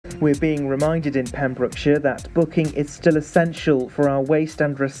We're being reminded in Pembrokeshire that booking is still essential for our waste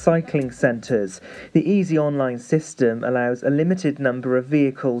and recycling centres. The easy online system allows a limited number of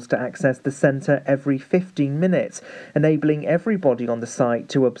vehicles to access the centre every 15 minutes, enabling everybody on the site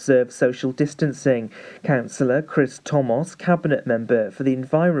to observe social distancing. Councillor Chris Thomas, Cabinet Member for the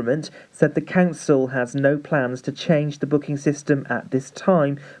Environment, said the council has no plans to change the booking system at this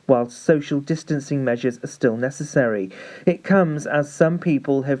time, whilst social distancing measures are still necessary. It comes as some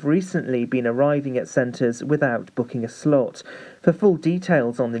people have recently been arriving at centres without booking a slot. For full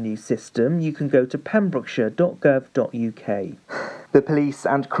details on the new system, you can go to pembrokeshire.gov.uk. The Police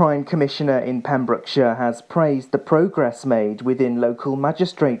and Crime Commissioner in Pembrokeshire has praised the progress made within local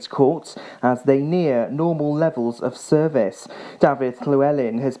magistrates' courts as they near normal levels of service. David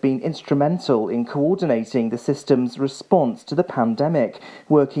Llewellyn has been instrumental in coordinating the system's response to the pandemic,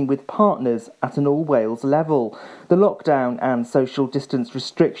 working with partners at an all-Wales level. The lockdown and social distance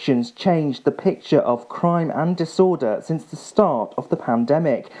restrictions changed the picture of crime and disorder since the start of the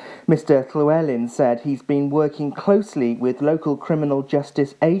pandemic. Mr. Llewellyn said he's been working closely with local criminal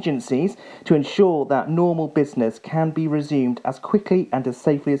justice agencies to ensure that normal business can be resumed as quickly and as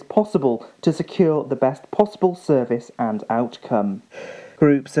safely as possible to secure the best possible service and outcome.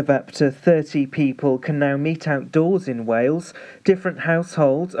 Groups of up to 30 people can now meet outdoors in Wales. Different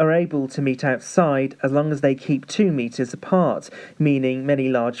households are able to meet outside as long as they keep 2 metres apart, meaning many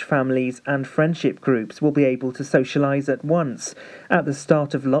large families and friendship groups will be able to socialise at once. At the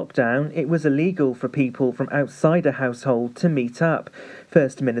start of lockdown, it was illegal for people from outside a household to meet up.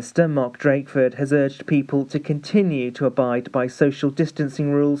 First Minister Mark Drakeford has urged people to continue to abide by social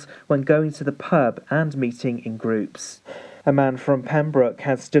distancing rules when going to the pub and meeting in groups. A man from Pembroke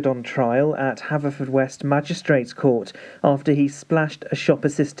has stood on trial at Haverfordwest Magistrates Court after he splashed a shop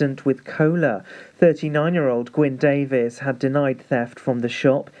assistant with cola. 39-year-old Gwyn Davies had denied theft from the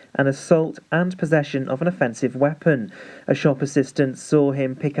shop and assault and possession of an offensive weapon. A shop assistant saw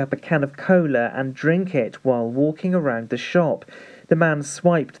him pick up a can of cola and drink it while walking around the shop. The man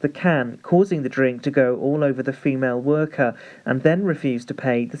swiped the can, causing the drink to go all over the female worker, and then refused to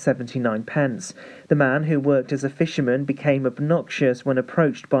pay the 79 pence. The man, who worked as a fisherman, became obnoxious when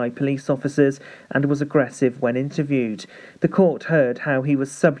approached by police officers and was aggressive when interviewed. The court heard how he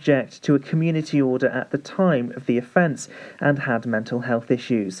was subject to a community order at the time of the offence and had mental health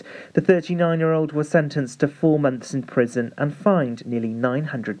issues. The 39-year-old was sentenced to 4 months in prison and fined nearly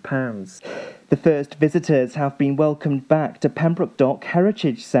 £900. The first visitors have been welcomed back to Pembroke Dock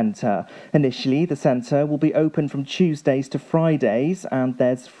Heritage Centre. Initially, the centre will be open from Tuesdays to Fridays, and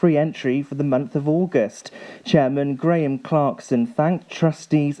there's free entry for the month of August. Chairman Graham Clarkson thanked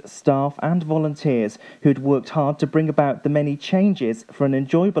trustees, staff and volunteers who'd worked hard to bring about the many changes for an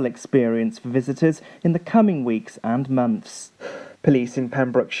enjoyable experience for visitors in the coming weeks and months. Police in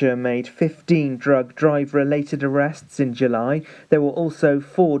Pembrokeshire made 15 drug drive-related arrests in July. There were also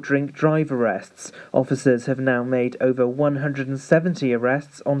 4 drink drive arrests. Officers have now made over 170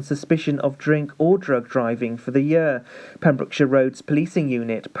 arrests on suspicion of drink or drug driving for the year. Pembrokeshire Roads Policing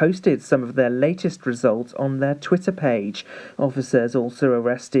Unit posted some of their latest results on their Twitter page. Officers also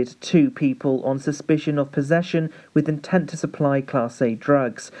arrested 2 people on suspicion of possession with intent to supply Class A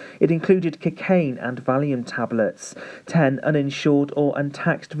drugs. It included cocaine and Valium tablets. 10 uninsured or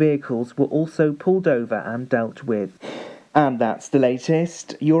untaxed vehicles were also pulled over and dealt with. And that's the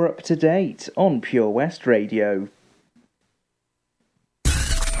latest. You're up to date on Pure West Radio.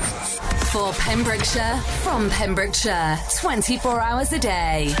 For Pembrokeshire, from Pembrokeshire, 24 hours a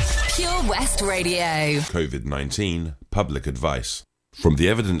day. Pure West Radio. COVID-19 public advice. From the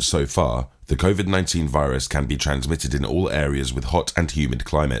evidence so far, the COVID-19 virus can be transmitted in all areas with hot and humid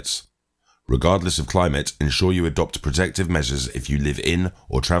climates. Regardless of climate, ensure you adopt protective measures if you live in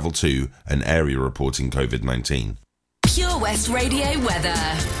or travel to an area reporting COVID-19. Pure West Radio weather.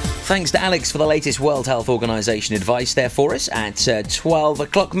 Thanks to Alex for the latest World Health Organisation advice there for us at 12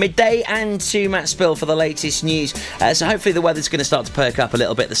 o'clock midday, and to Matt Spill for the latest news. So hopefully the weather's going to start to perk up a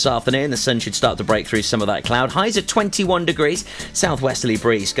little bit this afternoon. The sun should start to break through some of that cloud. Highs at 21 degrees, southwesterly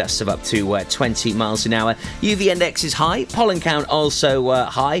breeze, gusts of up to 20 miles an hour. UV index is high, pollen count also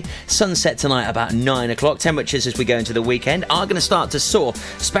high. Sunset tonight about 9 o'clock. Temperatures as we go into the weekend are going to start to soar,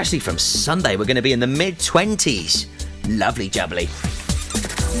 especially from Sunday. We're going to be in the mid-20s. Lovely jubbly.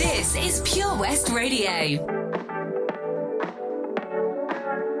 This is Pure West Radio.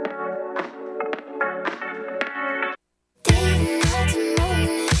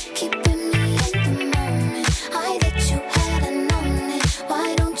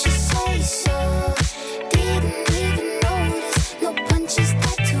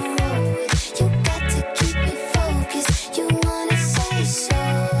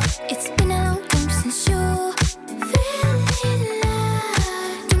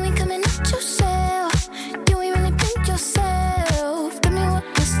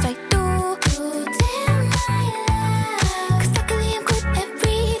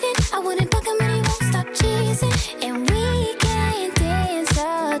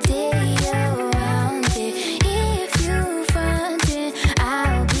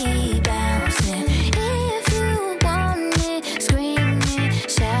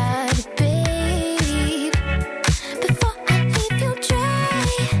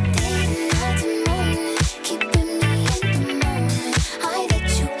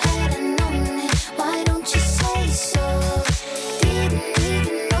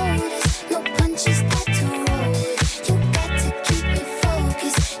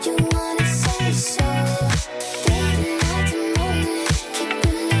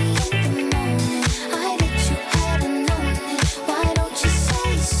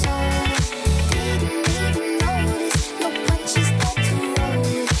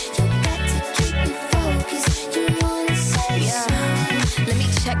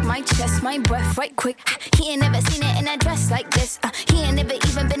 off right quick. He ain't never seen it in a dress like this. He ain't never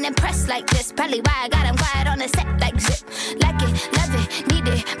even been impressed like this. Probably why I got him quiet on the set like zip. Like it, love it, need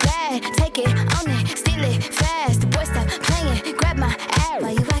it, bad. Take it, own it, steal it, fast. The boy stop playing, grab my ass.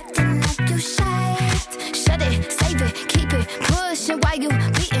 Why you acting like you shy? Shut it, save it, keep it pushing. While you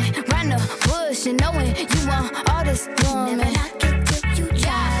beating round the bush and knowing you want all this woman. Never knock it till you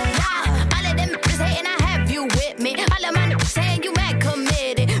try. All of them bitches hating, I have you with me. All of my niggas saying you mad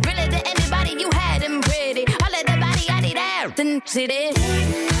committed. Really to anybody you had them pretty. All of the body I need out and see this.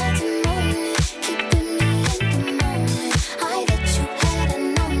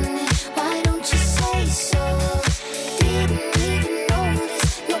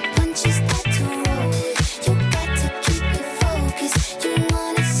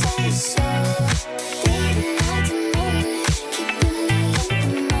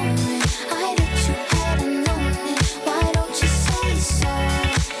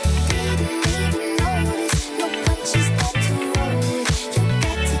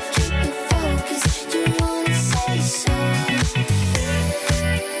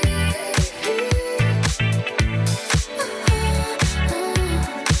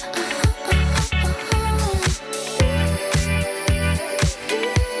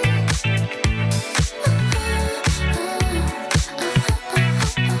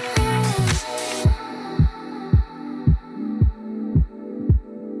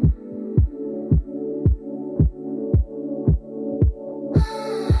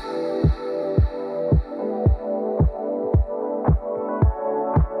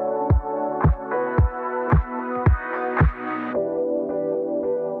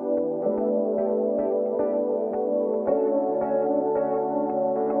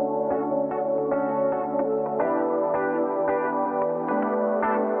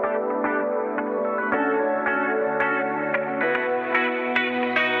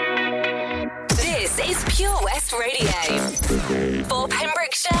 Pure West Radio. For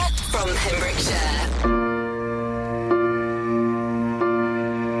Pembrokeshire, from Pembrokeshire.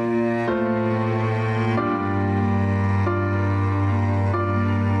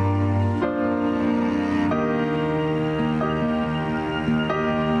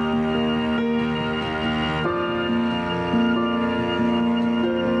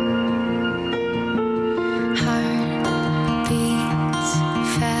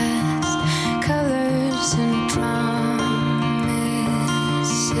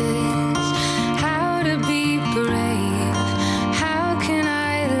 How to be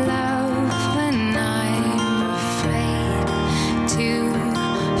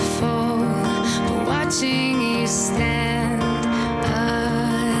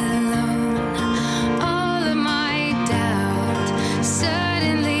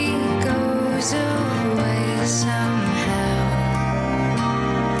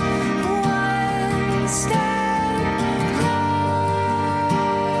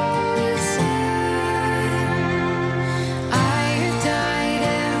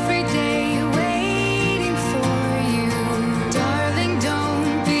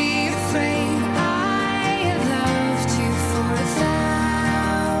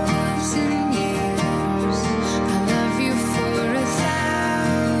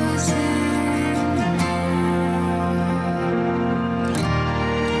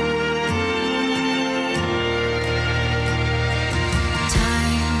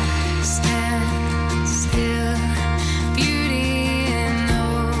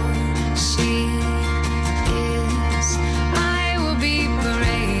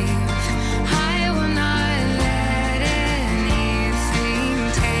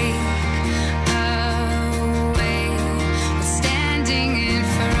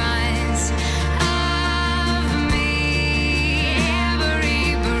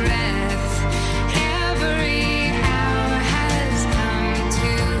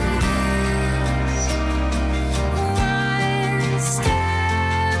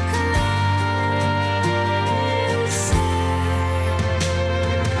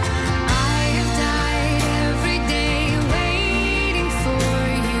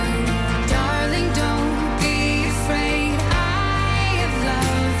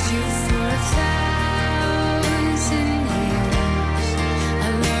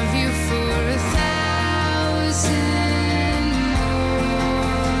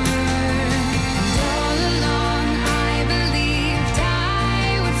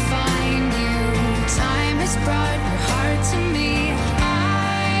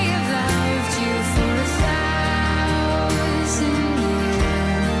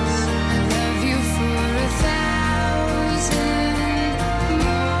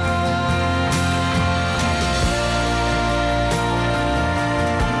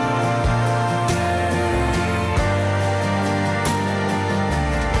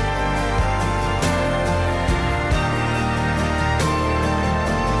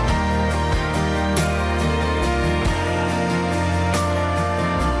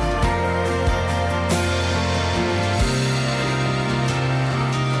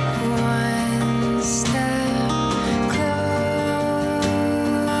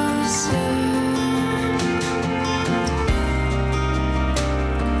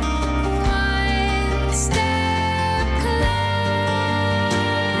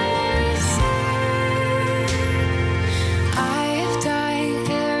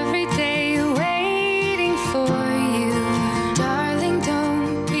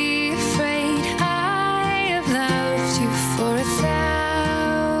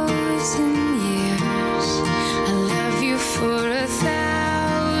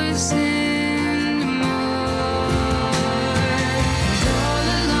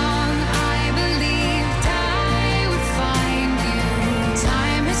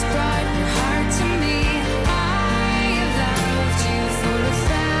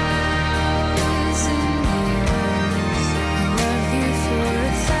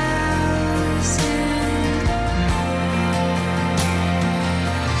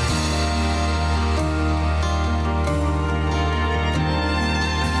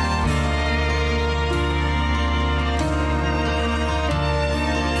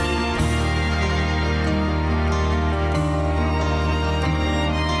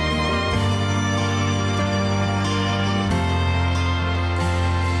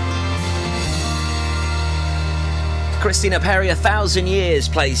Christina Perry, 1,000 Years,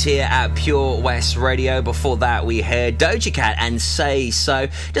 plays here at Pure West Radio. Before that, we heard Doja Cat and Say So.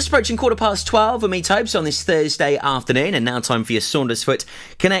 Just approaching 12:15 with me, Tobes, on this Thursday afternoon, and now time for your Saundersfoot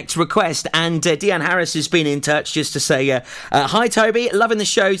Connect request. And Deanne Harris has been in touch just to say, hi, Toby, loving the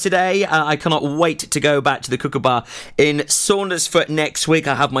show today. I cannot wait to go back to the Kookaburra in Saundersfoot next week.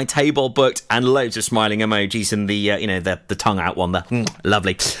 I have my table booked, and loads of smiling emojis and the tongue out one there.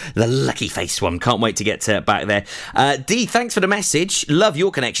 Lovely. The lucky face one. Can't wait to get back there. Dee, thanks for the message. Love your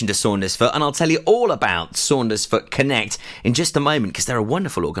connection to Saundersfoot, and I'll tell you all about Saundersfoot Connect in just a moment, because they're a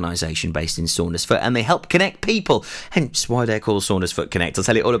wonderful organisation based in Saundersfoot, and they help connect people, hence why they're called Saundersfoot Connect. I'll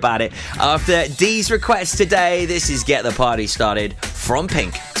tell you all about it after Dee's request today. This is Get the Party Started from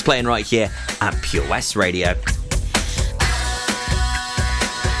Pink. It's playing right here at Pure West Radio.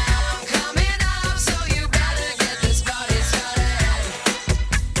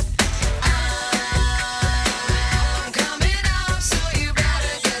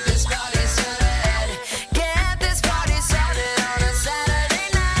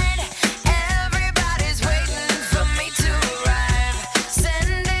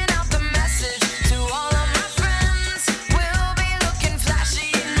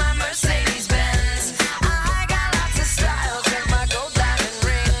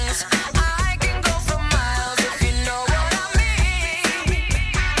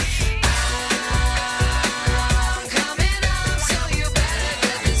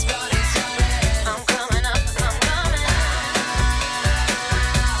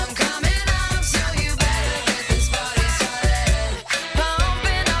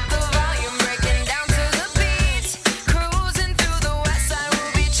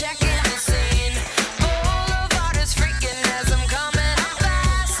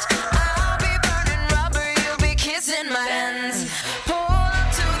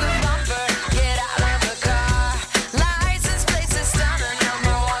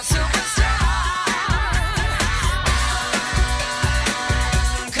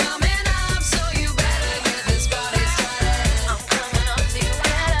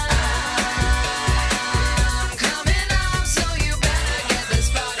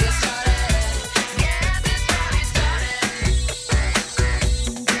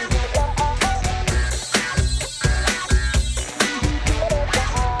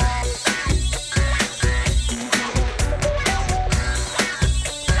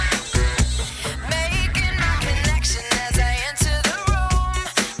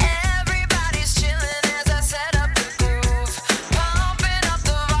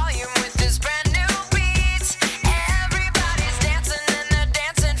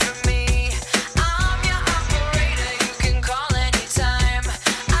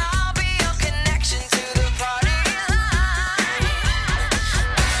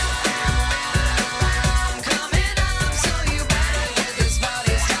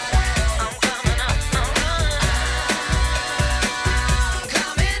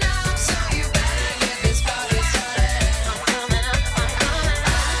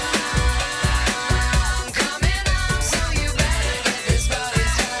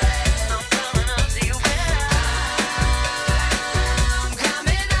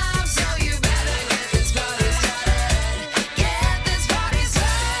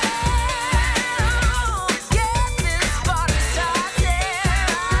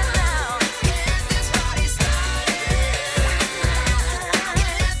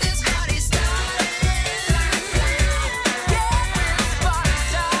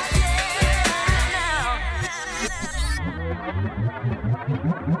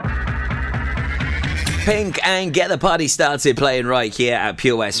 Pink and Get the Party Started, playing right here at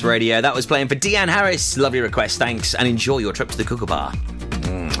Pure West Radio. That was playing for Deanne Harris. Lovely request, thanks, and enjoy your trip to the Kookaburra.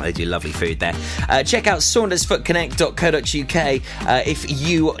 They do lovely food there. Check out saundersfootconnect.co.uk if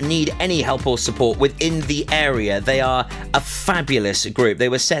you need any help or support within the area. They are a fabulous group. They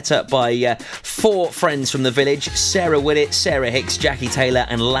were set up by 4 friends from the village: Sarah Willett, Sarah Hicks, Jackie Taylor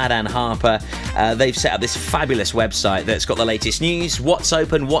and Ladan Harper. They've set up this fabulous website that's got the latest news, what's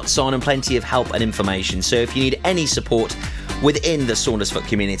open, what's on, and plenty of help and information. So if you need any support within the Saundersfoot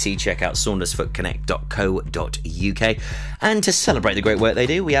community, check out saundersfootconnect.co.uk. And to celebrate the great work they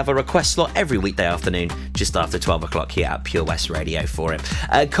do, we have a request slot every weekday afternoon just after 12 o'clock here at Pure West Radio for it.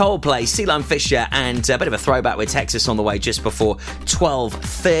 Coldplay, Sea Lion Fisher, and a bit of a throwback with Texas on the way just before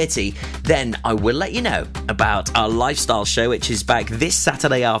 12:30. Then I will let you know about our lifestyle show, which is back this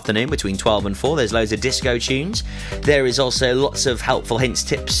Saturday afternoon between 12 and 4. There's loads of disco tunes. There is also lots of helpful hints,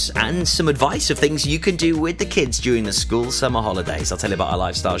 tips, and some advice of things you can do with the kids during the school summer holidays. I'll tell you about our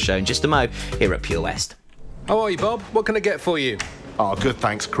lifestyle show in just a mo here at Pure West. How are you, Bob? What can I get for you? Oh, good,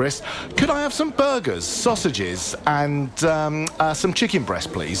 thanks, Chris. Could I have some burgers, sausages, and some chicken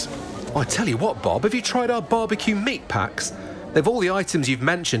breast, please? I tell you what, Bob, have you tried our barbecue meat packs? They've all the items you've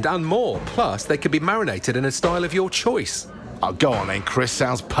mentioned and more, plus they can be marinated in a style of your choice. Oh, go on then, Chris.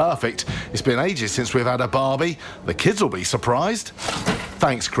 Sounds perfect. It's been ages since we've had a barbie. The kids will be surprised.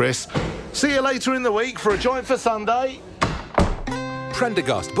 Thanks, Chris. See you later in the week for a joint for Sunday.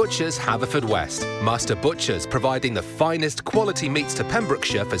 Prendergast Butchers, Haverfordwest. Master Butchers, providing the finest quality meats to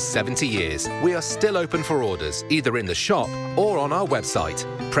Pembrokeshire for 70 years. We are still open for orders, either in the shop or on our website,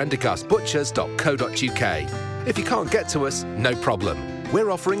 prendergastbutchers.co.uk. If you can't get to us, no problem. We're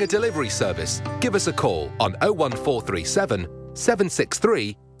offering a delivery service. Give us a call on 01437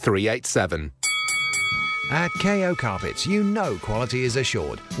 763 387. At KO Carpets, you know quality is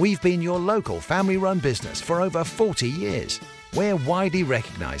assured. We've been your local family-run business for over 40 years. We're widely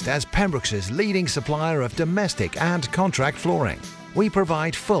recognised as Pembrokeshire's leading supplier of domestic and contract flooring. We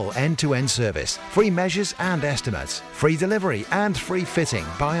provide full end-to-end service, free measures and estimates, free delivery and free fitting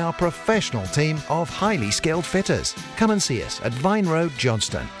by our professional team of highly skilled fitters. Come and see us at Vine Road,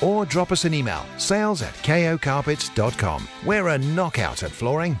 Johnston, or drop us an email, sales@kocarpets.com. We're a knockout at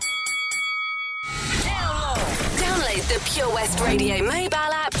flooring. Download the Pure West Radio mobile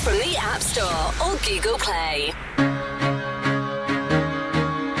app from the App Store or Google Play.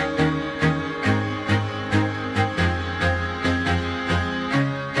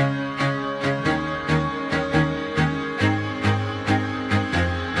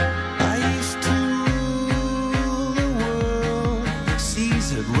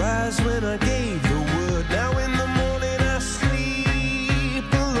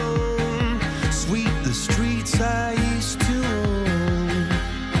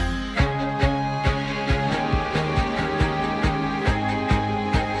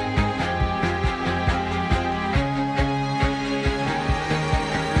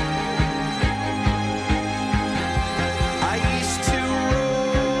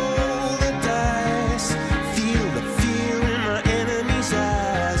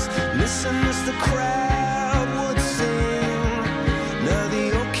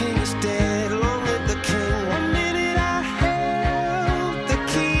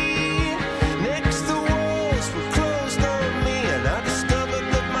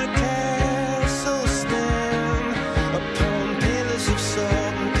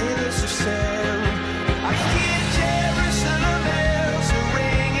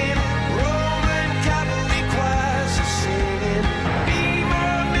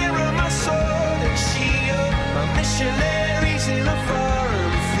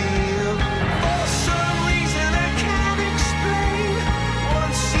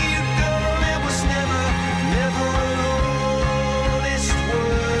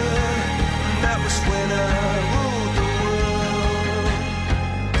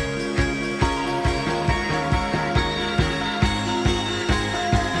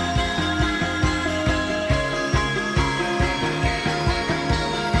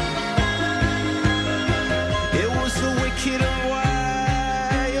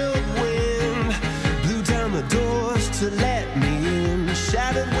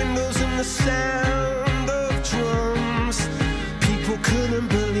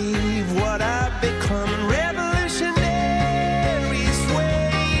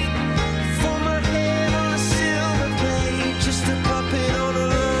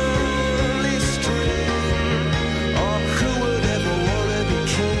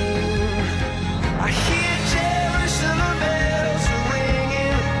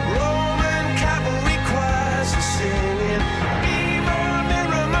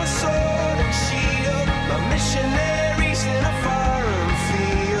 Missionaries in a foreign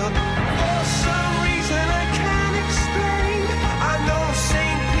field. For some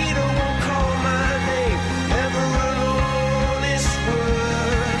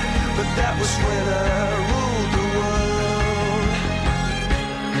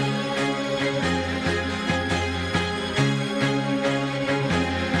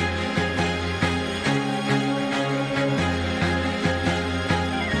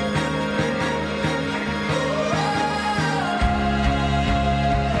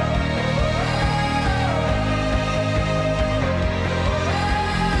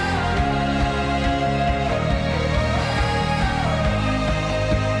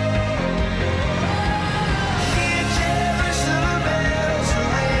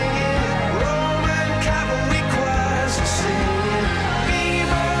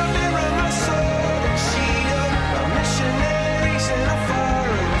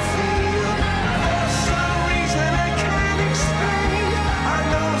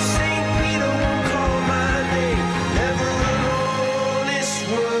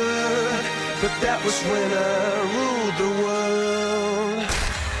was when I ruled the world.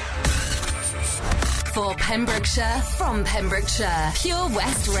 For Pembrokeshire, from Pembrokeshire, Pure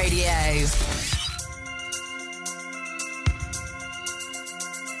West Radio.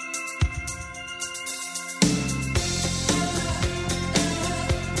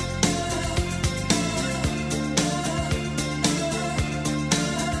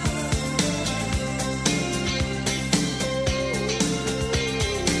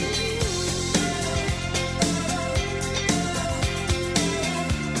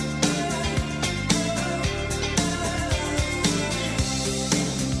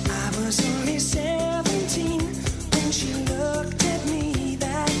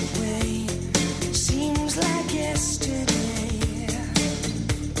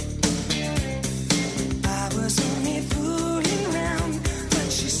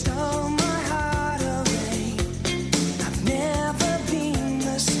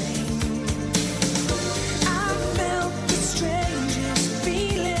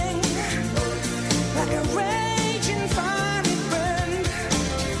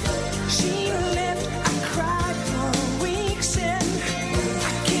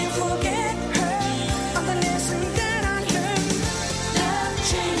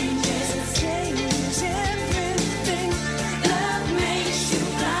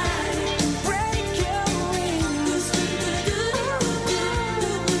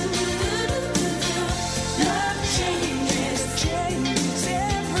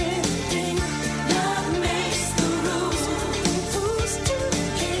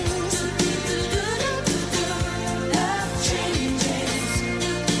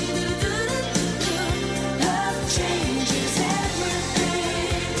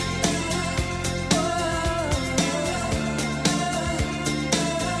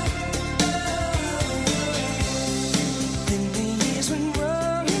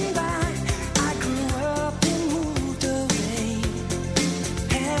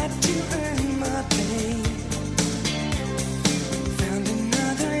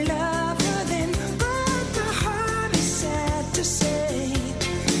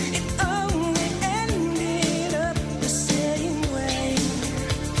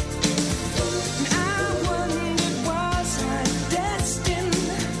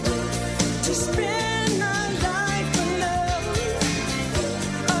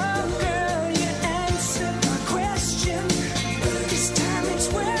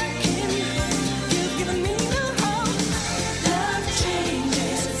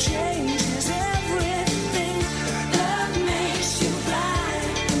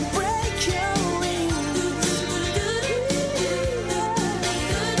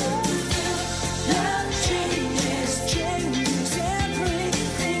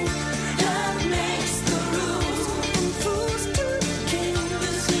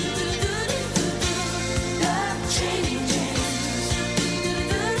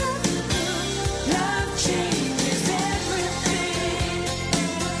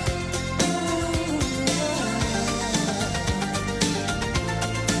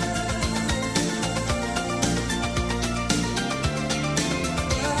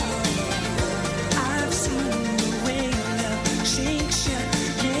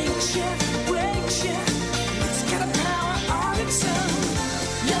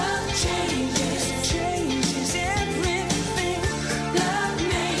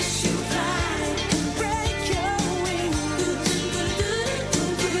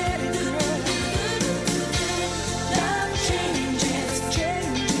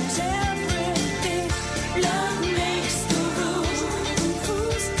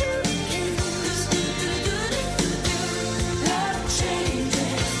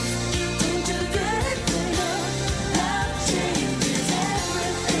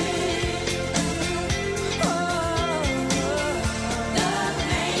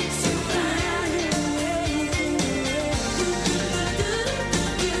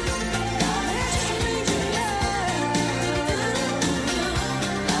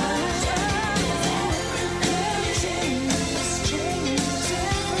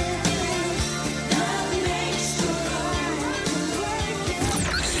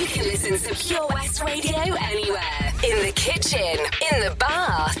 listen to Pure West Radio anywhere. In the kitchen, in the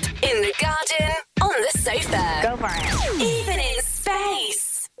bath, in the garden, on the sofa. Go for it. Even in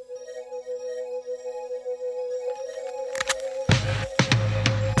space.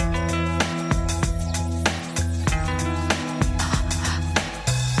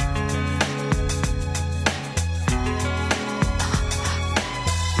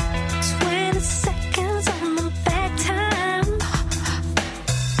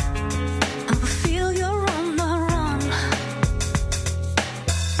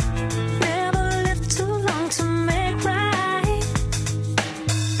 To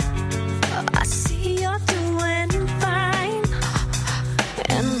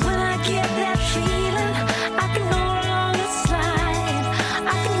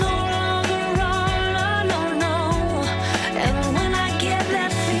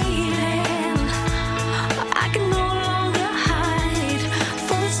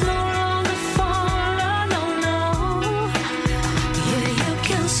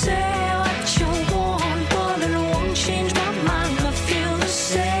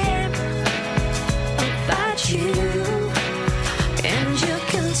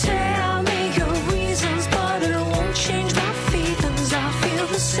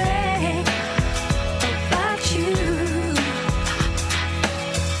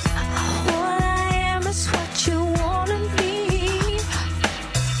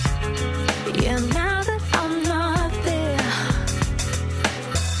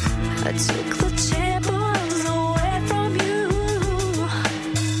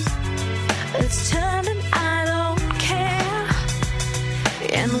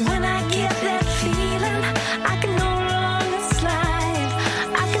when I get that feeling, I can no longer slide.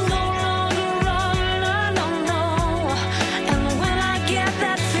 I can no longer run, no. And when I get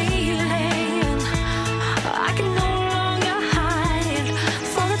that feeling, I can no longer hide.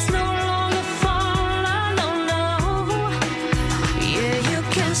 For it's no longer fun, no. Yeah, you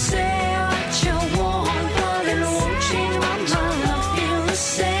can say what you want, but it won't change my mind. I feel the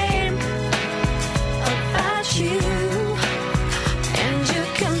same about you. And you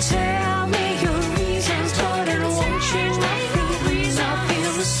can tell me your reasons, but it won't change my feelings. I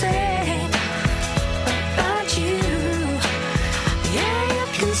feel the same about you. Yeah, you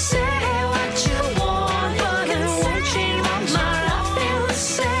can say what you want, but it won't change my mind. I feel the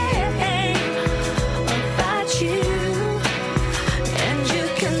same about you. And you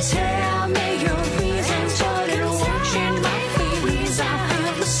can tell me your reasons, but it won't change my feelings. I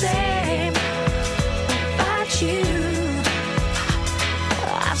feel the same about you.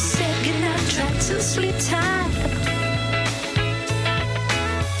 I've said goodnight, tried to sleep tight.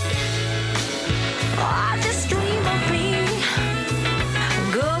 Oh, just dream of me.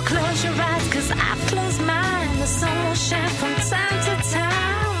 Go close your eyes, 'cause I've closed mine. The sun will shine from time to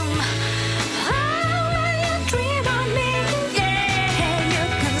time. Oh, when you dream of me, yeah, you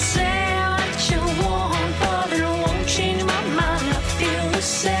can say what you want, but it won't change my mind. I feel the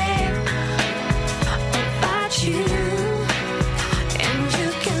same about you. And you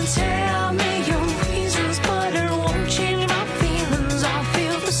can tell me your reasons, but it won't change my feelings. I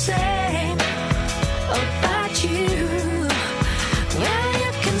feel the same about you. Well,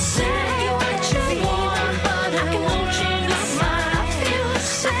 you can say what you want, but it won't change my mind. I feel the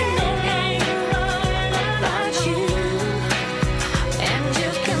same about you. And you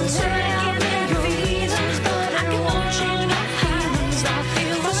can tell me your reasons, but it won't change my feelings. I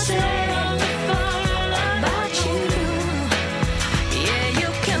feel the same about you. Yeah, you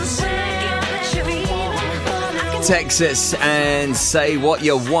can say what you want, but I can Texas and Say What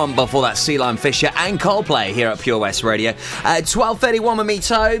You Want before that, Sea Lion Fisher and Coldplay here at Pure West Radio. 12:31 with me,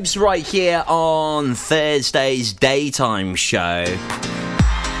 Tobes, right here on Thursday's daytime show.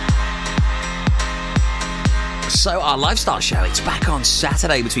 So our lifestyle show, it's back on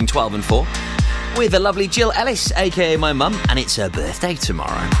Saturday between 12 and 4 with the lovely Jill Ellis, aka my mum, and it's her birthday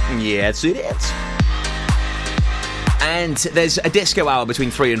tomorrow. Yes, it is. And there's a disco hour between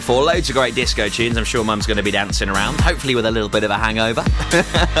 3 and 4. Loads of great disco tunes. I'm sure Mum's going to be dancing around, hopefully with a little bit of a hangover.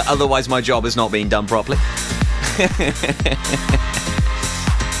 Otherwise, my job has not been done properly.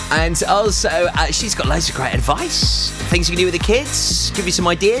 And also, she's got loads of great advice. Things you can do with the kids. Give you some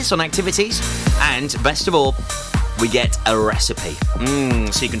ideas on activities. And best of all, we get a recipe.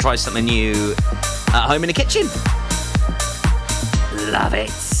 So you can try something new at home in the kitchen. Love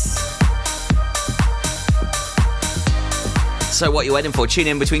it. So what are you waiting for? Tune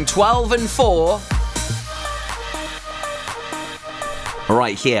in between 12 and 4.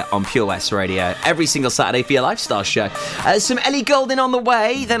 Right here on Pure West Radio. Every single Saturday for your lifestyle show. Some Ellie Goulding on the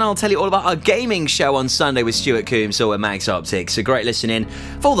way. Then I'll tell you all about our gaming show on Sunday with Stuart Coombs or Max Optics. So great listening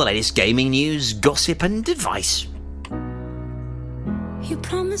for all the latest gaming news, gossip and advice. You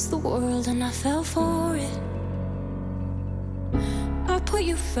promised the world and I fell for it. I put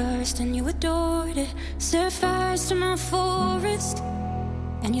you first and you adored it. Set fires to my forest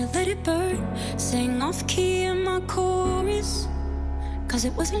and you let it burn. Sang off key in my chorus, 'cause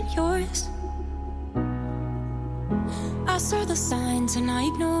it wasn't yours. I saw the signs and I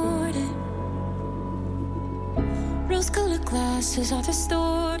ignored it. Rose-colored glasses are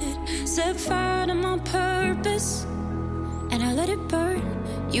distorted. Set fire to my purpose and I let it burn.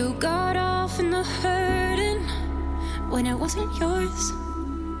 You got off in the hurting when it wasn't yours.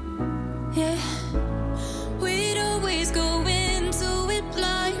 Yeah, we'd always go into it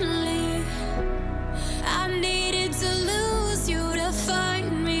blindly. I needed to lose you to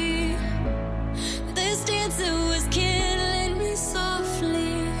find me. This dancer was killing me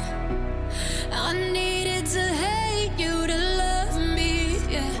softly. I needed to hate you to love me.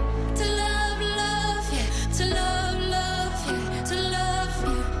 Yeah, to love, yeah, to love, yeah, to love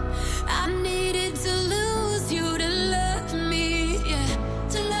you. I needed to lose you to love me. Yeah,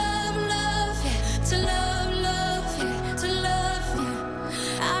 to love, yeah, to love, yeah, to love you.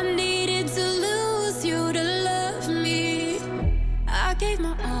 I needed to lose you to love me. I gave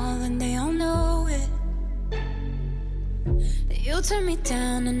my all and they all know it. You turned me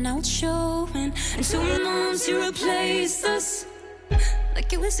down and now it's showing. And 2 months you replaced us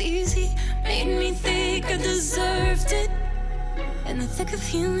like it was easy. Made me think I deserved it in the thick of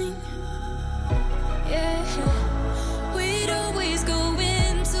healing. Yeah, we'd always go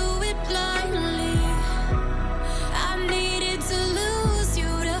into it blindly. I needed to lose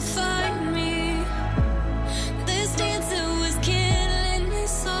you to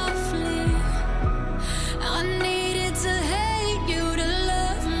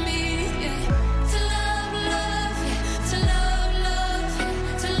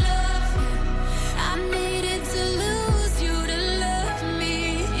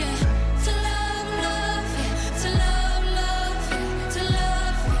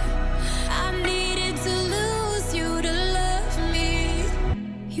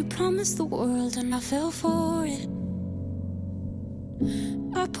You promised the world and I fell for it.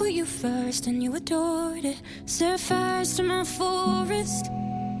 I put you first and you adored it. Set fires to my forest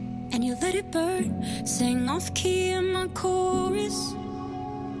and you let it burn. Sang off key in my chorus.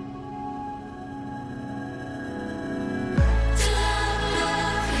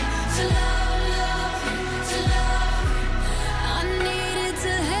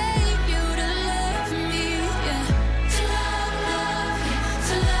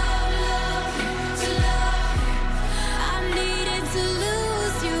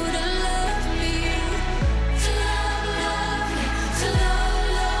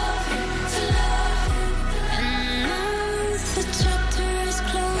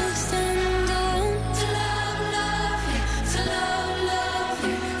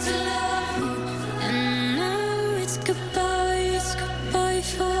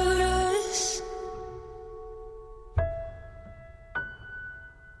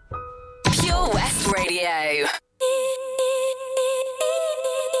 Radio.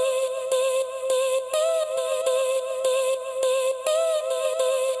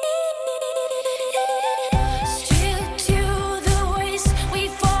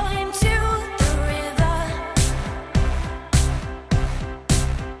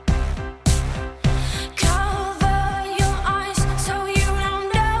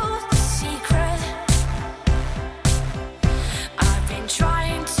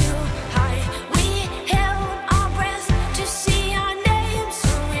 Trying to hide, we held on.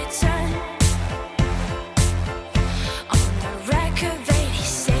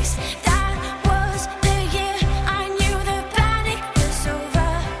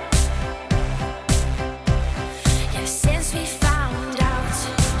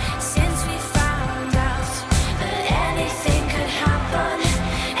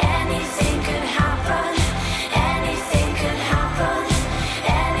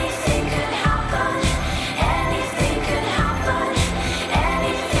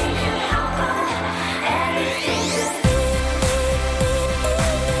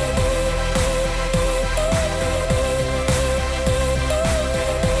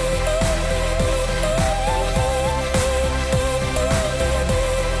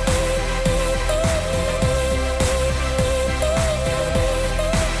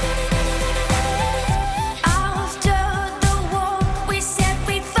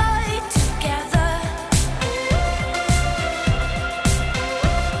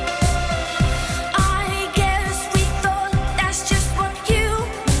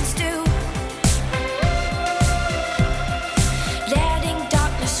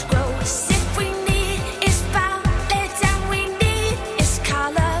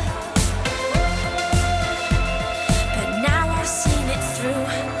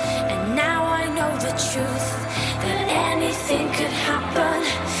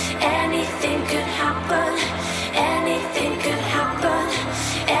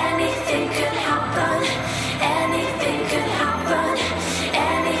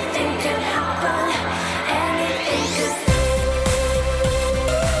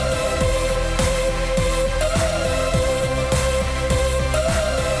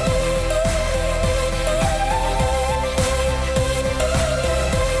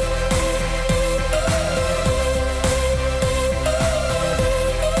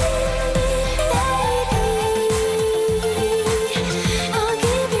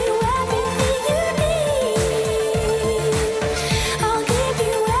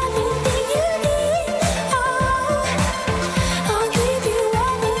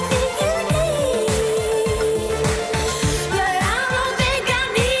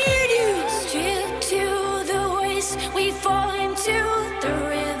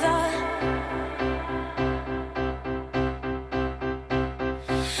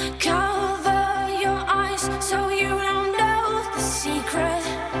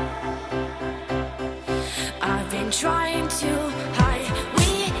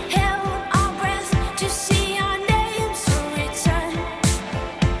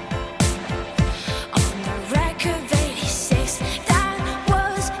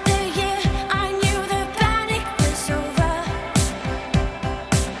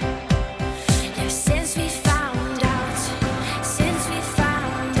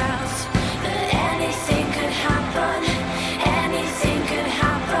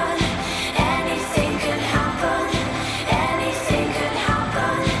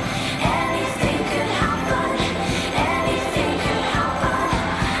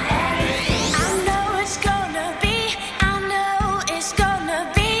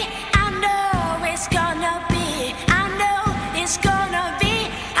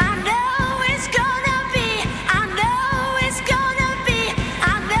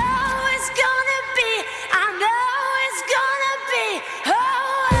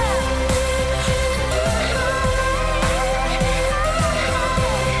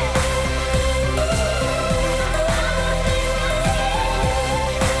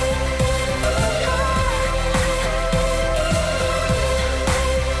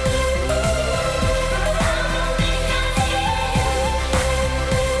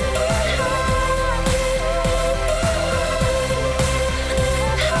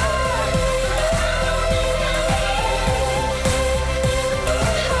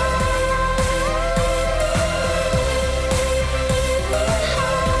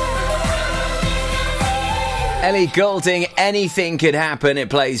 Ellie Goulding, anything could happen. It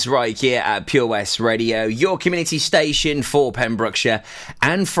plays right here at Pure West Radio, your community station for Pembrokeshire.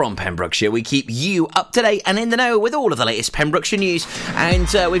 And from Pembrokeshire, we keep you up to date and in the know with all of the latest Pembrokeshire news. And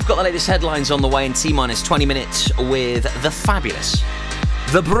we've got the latest headlines on the way in T-minus 20 minutes with the fabulous,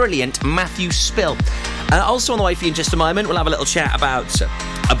 the brilliant Matthew Spill. Also on the way for you in just a moment, we'll have a little chat about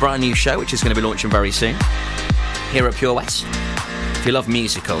a brand new show, which is going to be launching very soon here at Pure West. If you love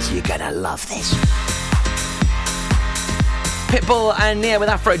musicals, you're going to love this. Pitbull and Nia with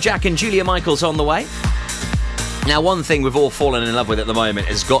Afrojack and Julia Michaels on the way. Now, one thing we've all fallen in love with at the moment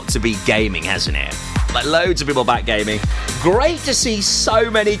has got to be gaming, hasn't it? Like, loads of people back gaming. Great to see so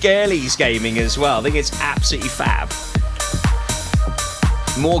many girlies gaming as well. I think it's absolutely fab.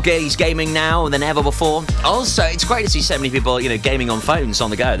 More girlies gaming now than ever before. Also, it's great to see so many people, gaming on phones on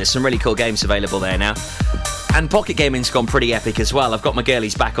the go. There's some really cool games available there now. And pocket gaming's gone pretty epic as well. I've got my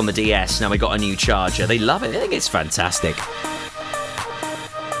girlies back on the DS. Now we got a new charger. They love it. I think it's fantastic.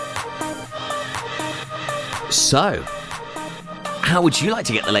 So, how would you like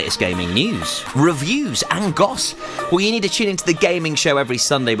to get the latest gaming news, reviews and goss? Well, you need to tune into the gaming show every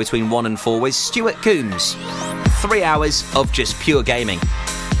Sunday between 1 and 4 with Stuart Coombs. 3 hours of just pure gaming.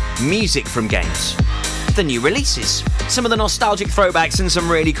 Music from games. The new releases. Some of the nostalgic throwbacks and some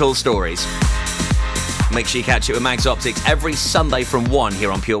really cool stories. Make sure you catch it with Mags Optics every Sunday from 1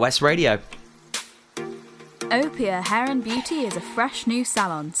 here on Pure West Radio. Opia Hair and Beauty is a fresh new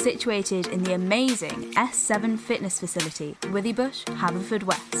salon situated in the amazing S7 fitness facility, Withybush,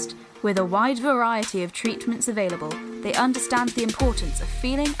 Haverfordwest. With a wide variety of treatments available, they understand the importance of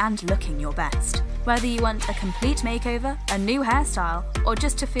feeling and looking your best. Whether you want a complete makeover, a new hairstyle, or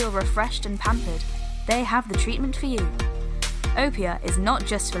just to feel refreshed and pampered, they have the treatment for you. Opia is not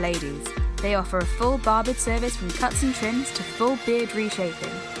just for ladies. They offer a full barbered service from cuts and trims to full beard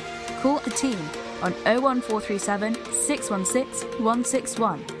reshaping. Call the team on 01437 616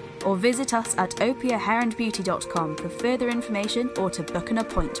 161 or visit us at opiahairandbeauty.com for further information or to book an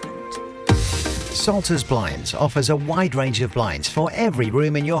appointment. Salters Blinds offers a wide range of blinds for every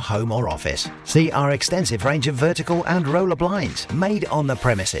room in your home or office. See our extensive range of vertical and roller blinds made on the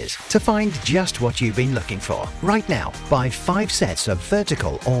premises to find just what you've been looking for. Right now, buy 5 sets of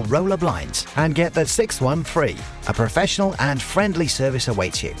vertical or roller blinds and get the 6th one free. A professional and friendly service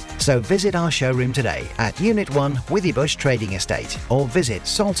awaits you. So visit our showroom today at Unit 1 Withybush Trading Estate or visit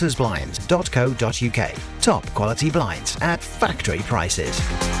saltersblinds.co.uk. Top quality blinds at factory prices.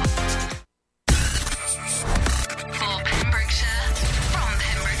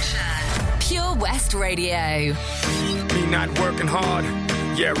 West Radio. Me not working hard.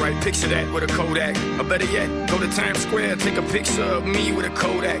 Yeah, right, picture that with a Kodak. Or better yet, go to Times Square, take a picture of me with a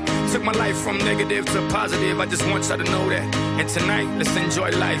Kodak. Took my life from negative to positive, I just want y'all to know that. And tonight, let's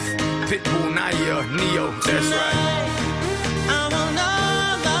enjoy life. Pitbull, Naya, Neo, that's right. I want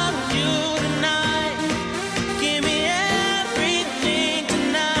all of you tonight. Give me everything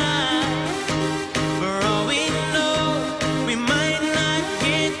tonight. For all we know, we might not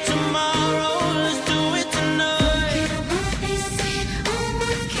get tomorrow. Let's do it tonight.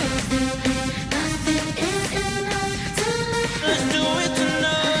 Let's do it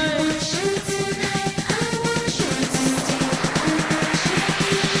tonight.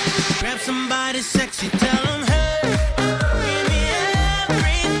 Grab somebody sexy, tell them, hey.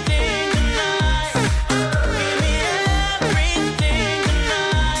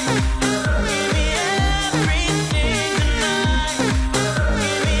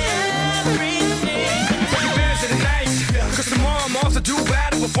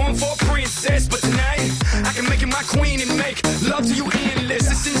 Perform for a princess, but tonight I can make you my queen and make love to you endless.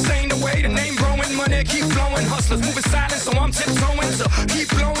 It's insane the way the name growing, money keep flowing. Hustlers moving silent, so I'm tiptoeing. So keep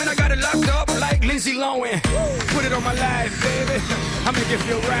blowing, I got it locked up like Lindsay Lohan. Put it on my life, baby. I make it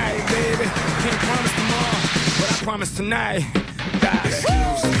feel right, baby. Can't promise tomorrow, but I promise tonight.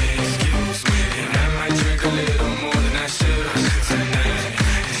 Excuse me, and I might drink a little more than I should tonight.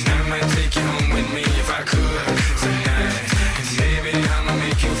 And I might take you home with me if I could tonight. Baby, I'ma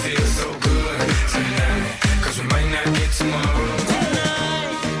make you feel so good tonight, 'cause we might not get tomorrow.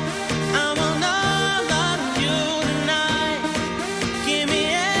 Tonight, I want all of you tonight. Give me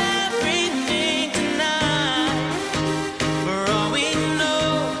everything tonight. For all we know,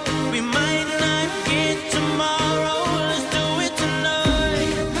 we might not get tomorrow. Let's do it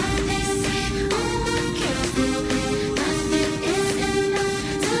tonight.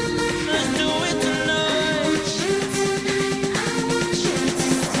 Let's do it tonight.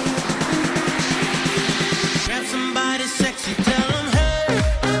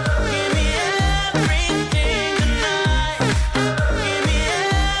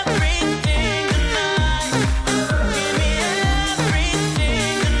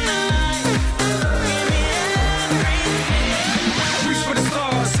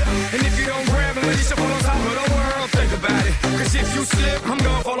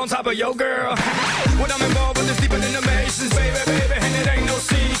 on top of your girl. When I'm involved with this deeper than the Masons, baby, and it ain't no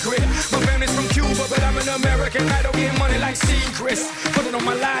secret. My family's from Cuba, but I'm an American. I don't get money like secrets. Put it on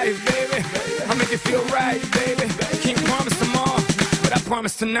my life, baby. I make it feel right, baby. Can't promise tomorrow, but I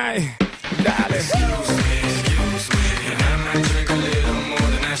promise tonight, darling. Excuse me, and I might drink a little more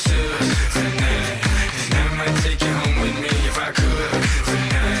than I should tonight. And I might take you home with me if I could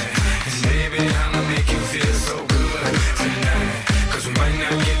tonight. And baby, I'ma make you feel so good tonight. 'Cause we might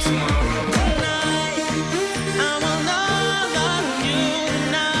not get tomorrow.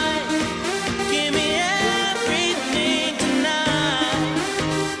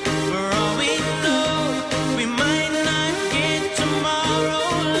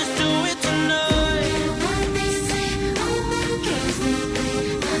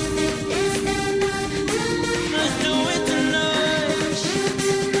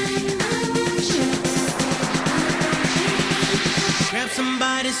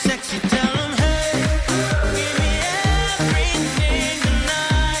 Somebody sexy, tell them, hey, give me everything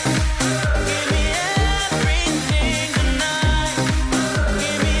tonight. Give me everything tonight.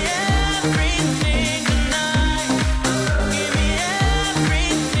 Give me everything tonight. Give me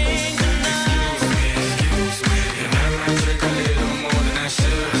everything tonight. Excuse me, and I might drink a little more than I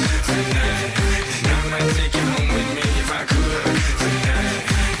should tonight. And I might take you home with me if I could tonight.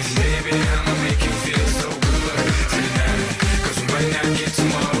 And baby, I'ma make you feel so good tonight. 'Cause we might not get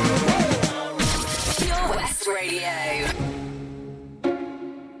tomorrow. Pure West Radio.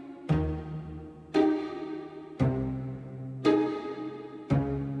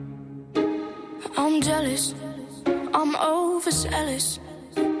 I'm jealous, I'm overzealous.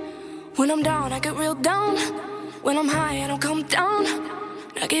 When I'm down, I get real down. When I'm high, I don't come down.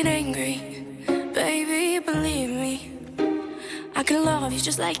 I get angry, baby, believe me. I can love you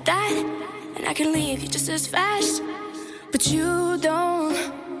just like that, and I can leave you just as fast. But you don't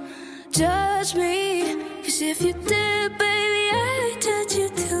judge me, 'cause if you did, baby, I'd judge you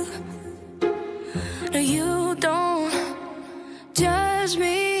too. No, you don't judge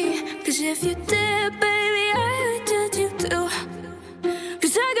me, 'cause if you did, baby, I'd judge you too.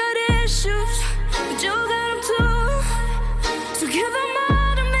 'Cause I got issues, but you got them too. So give them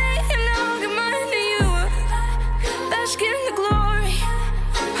all to me, and I'll give mine to you. Bask in the glory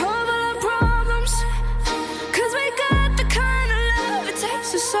of all our problems, 'cause we got the kind of love it takes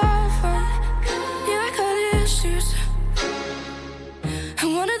to solve them. Yeah, I got issues, and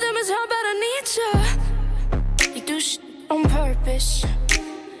one of them is how bad I need you. You do shit on purpose.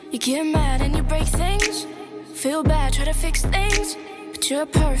 You get mad and you break things. Feel bad, try to fix things, but you're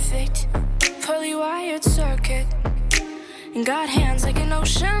perfect. Fully wired circuit, and got hands like an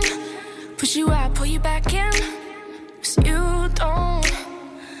ocean. Push you out, pull you back in. 'Cause you don't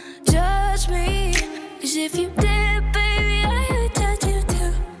judge me, 'cause if you did, baby, I would judge you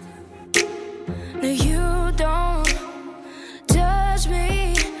too. No, you don't judge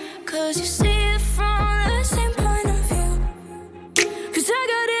me, 'cause you see it from the same point of view. 'Cause I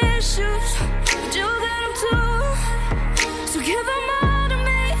got issues, but you got them too. So give them all to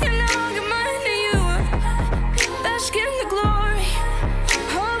me, and I'll give mine to you. Bask in the glory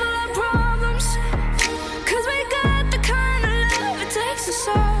of all our problems, 'cause we got the kind of love it takes to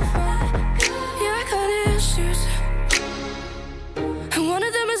solve them. Yeah, I got issues, and one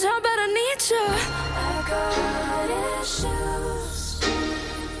of them is how bad I need you. I got issues,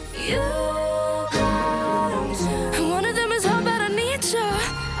 you got them too. And one of them is how bad I need you.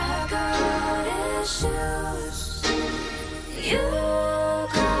 I got issues, you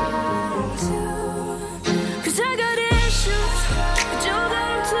got them too. 'Cause I got issues, but you got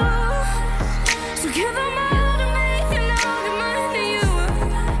them too. So give them all to me, and I'll give mine to you.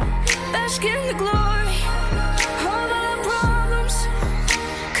 Bask in the glory of all our problems,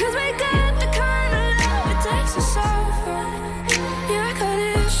 'cause we got the kind of love it takes to solve them. Yeah, I got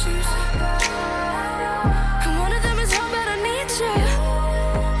issues, and one of them is how bad I need you.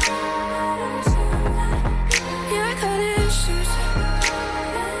 Yeah, I got issues,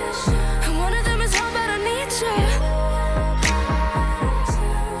 and one of them is how bad I need you.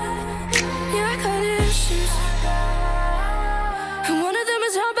 Yeah, I got issues, and one of them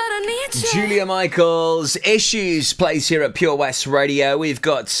is how bad I need you. Julia Michaels, Issues, plays here at Pure West Radio. We've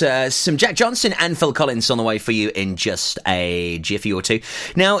got some Jack Johnson and Phil Collins on the way for you in just a jiffy or two.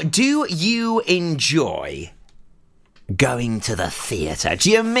 Now, do you enjoy going to the theatre? Do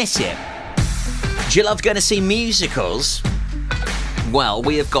you miss it? Do you love going to see musicals? Well,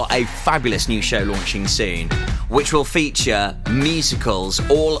 we have got a fabulous new show launching soon, which will feature musicals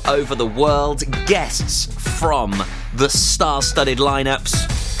all over the world, guests from the star-studded lineups,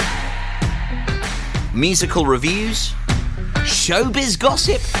 musical reviews, showbiz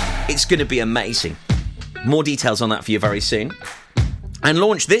gossip. It's going to be amazing. More details on that for you very soon. And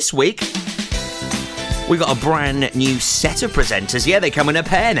launched this week, we got a brand new set of presenters. Yeah, they come in a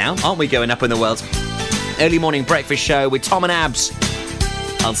pair now, aren't we, going up in the world? Early morning breakfast show with Tom and Abs.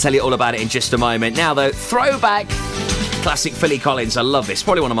 I'll tell you all about it in just a moment. Now, though, throwback, classic Philly Collins. I love this.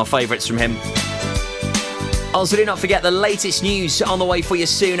 Probably one of my favourites from him. Also, do not forget the latest news on the way for you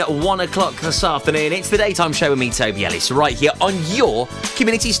soon at 1 o'clock this afternoon. It's the daytime show with me, Toby Ellis, right here on your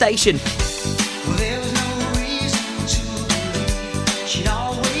community station. There was no reason to believe she'd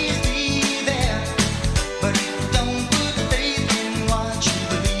always be there. But if you don't put faith in what you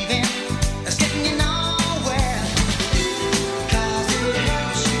believe in, that's getting you nowhere. 'Cause it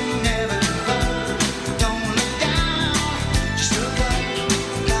helps you never give up. Don't look down, just look up.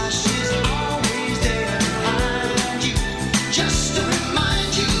 'Cause she's always there behind you, just to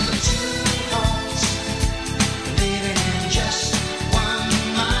remind you of two hearts living in just one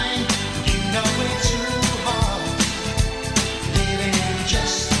mind. You know it's too hard living in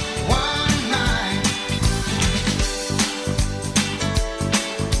just one mind.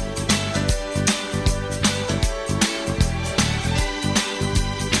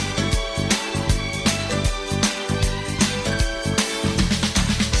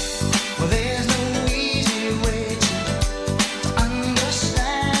 Well, there's no easy way to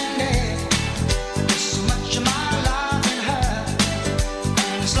understand it. There's so much of my life in her,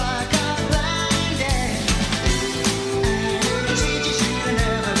 and it's like I planned it. And it teaches you to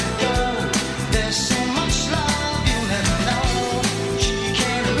never let go. There's so much love you'll never know. She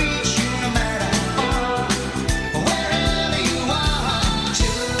can't reach you no matter how far, wherever you are.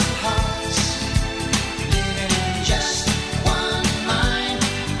 Two hearts living in just one mind,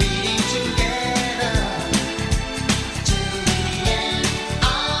 beating together till the end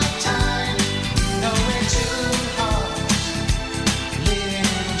of time. You know we're two hearts living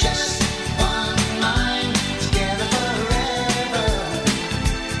in just one mind, together forever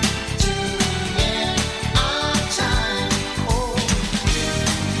till the end of time. Oh,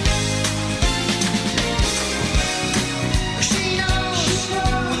 she knows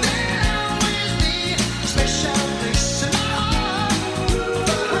there'll always be a special place in my heart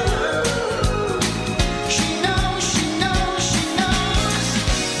for her. She knows, she knows, she knows.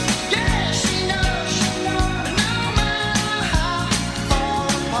 Yeah, she knows. No matter how far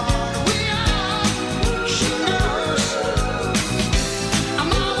apart we are, she knows.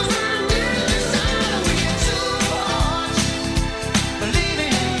 I'm always right there beside her. We're two hearts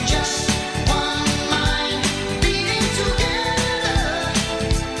living in just one mind, beating together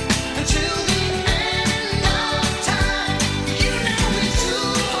until the end of time. You know we're two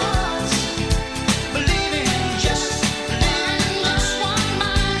hearts living in just one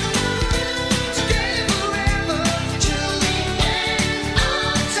mind, together forever till the end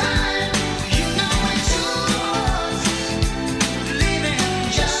of time. You know we're two hearts living in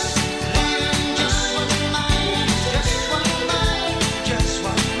just one mind, just one mind, just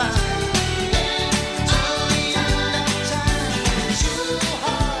one mind. Till the end of time. Two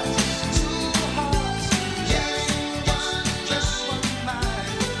hearts, just one mind.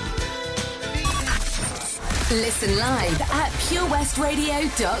 Listen live at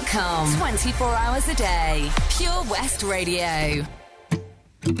purewestradio.com. 24 hours a day. Pure West Radio.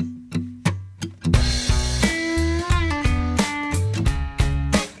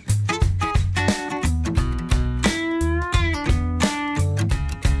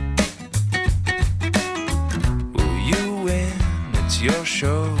 Well, you win, it's your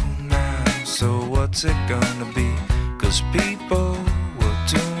show now. So what's it gonna be? 'Cause people will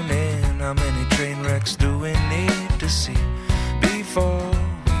tune in. How many train wrecks do we need to see before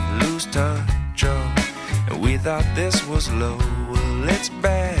we lose touch? Oh, and we thought this was low. Well, it's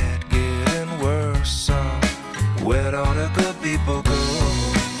bad, getting worse. So where'd all the good people go?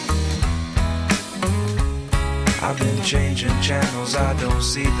 I've been changing channels, I don't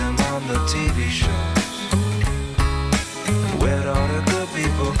see them on the TV shows. Where'd all the good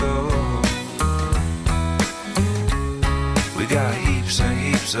people go? We got heaps and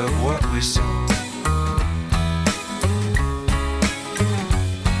heaps of what we saw.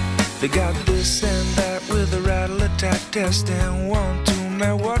 They got this and that with a rattle attack test and 1, 2,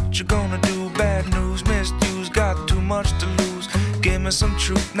 man, what you gonna do? Bad news, misuse, got too much to lose. Give me some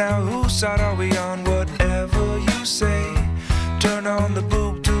truth now, whose side are we on? Whatever you say, turn on the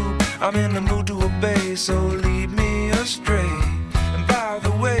boob tube. I'm in the mood to obey, so lead me astray. And by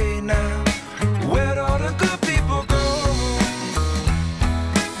the way now, where'd all the good people go?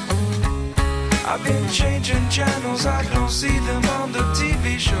 I've been changing channels, I don't see them on the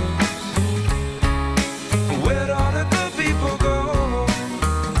TV shows. Where'd all the good people go?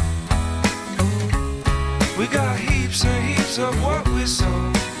 heaps of what we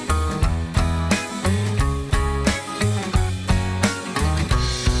sow.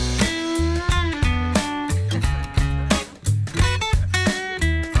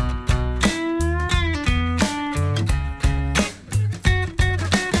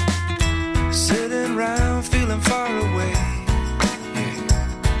 Sitting round feeling far away, yeah.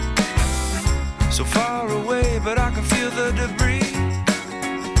 So far away, but I can feel the debris.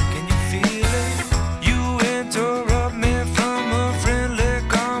 Can you feel it? You interrupt me from a friendly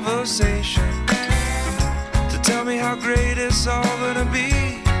conversation to tell me how great it's all gonna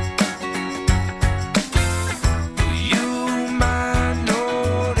be. You might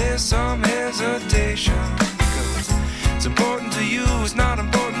notice some hesitation, 'cause it's important to you, it's not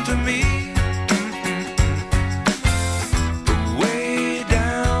important to me.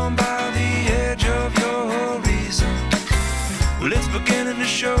 Well, it's beginning to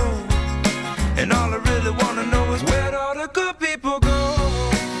show, and all I really want to know is where'd all the good people go?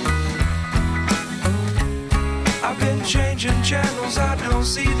 I've been changing channels, I don't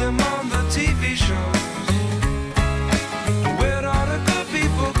see them on the TV shows. Where'd all the good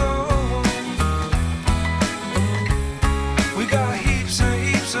people go? We got heaps and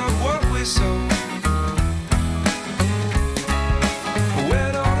heaps of what we sow.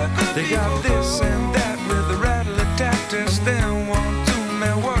 Where'd all the good people go? They got this and that with the rattle of tactics. Then 1, 2,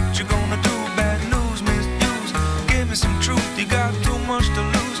 man, what you gonna do? Bad news, misuse. Give me some truth, you got too much to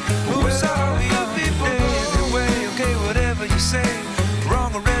lose. Who's all you people? Anyway, okay, whatever you say.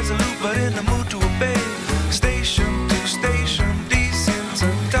 Wrong or resolute, but in the mood to obey. Station to station,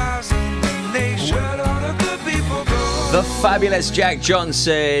 desensitizing the nation. Where all the good people go? The fabulous Jack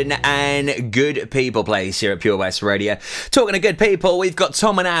Johnson and Good People plays here at Pure West Radio. Talking of good people, we've got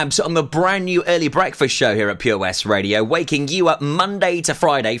Tom and Abs on the brand new early breakfast show here at Pure West Radio, waking you up Monday to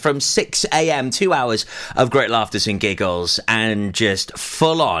Friday from 6 a.m, 2 hours of great laughter and giggles and just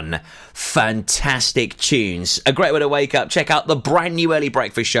full on fantastic tunes. A great way to wake up. Check out the brand new early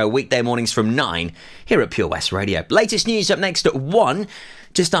breakfast show weekday mornings from 9 here at Pure West Radio. Latest news up next at 1.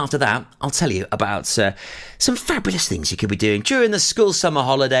 Just after that, I'll tell you about some fabulous things you could be doing during the school summer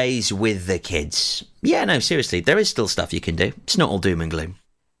holidays with the kids. Yeah, no, seriously, there is still stuff you can do. It's not all doom and gloom.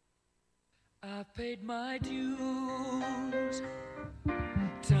 I've paid my dues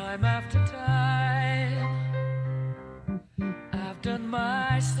time after time. I've done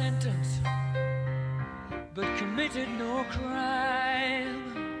my sentence, but committed no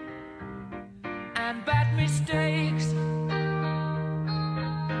crime. And bad mistakes,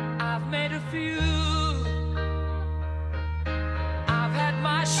 I've made a few. I've had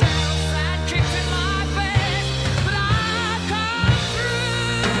my shadows and kicks in my face, but I've come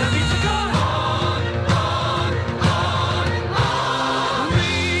through. I need to go on.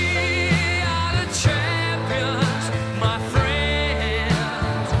 We are the champions, my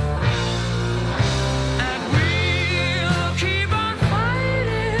friends, and we'll keep on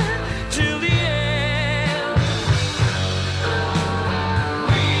fighting till the end.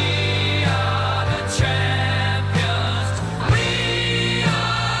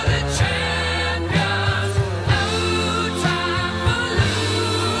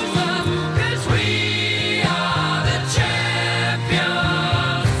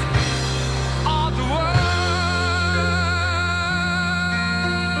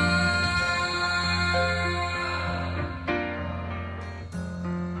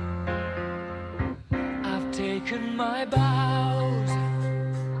 My bows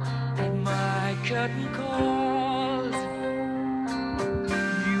and my curtain calls.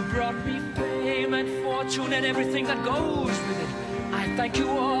 You brought me fame and fortune and everything that goes with it. I thank you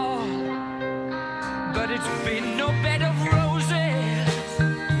all, but it's been no bed of roses.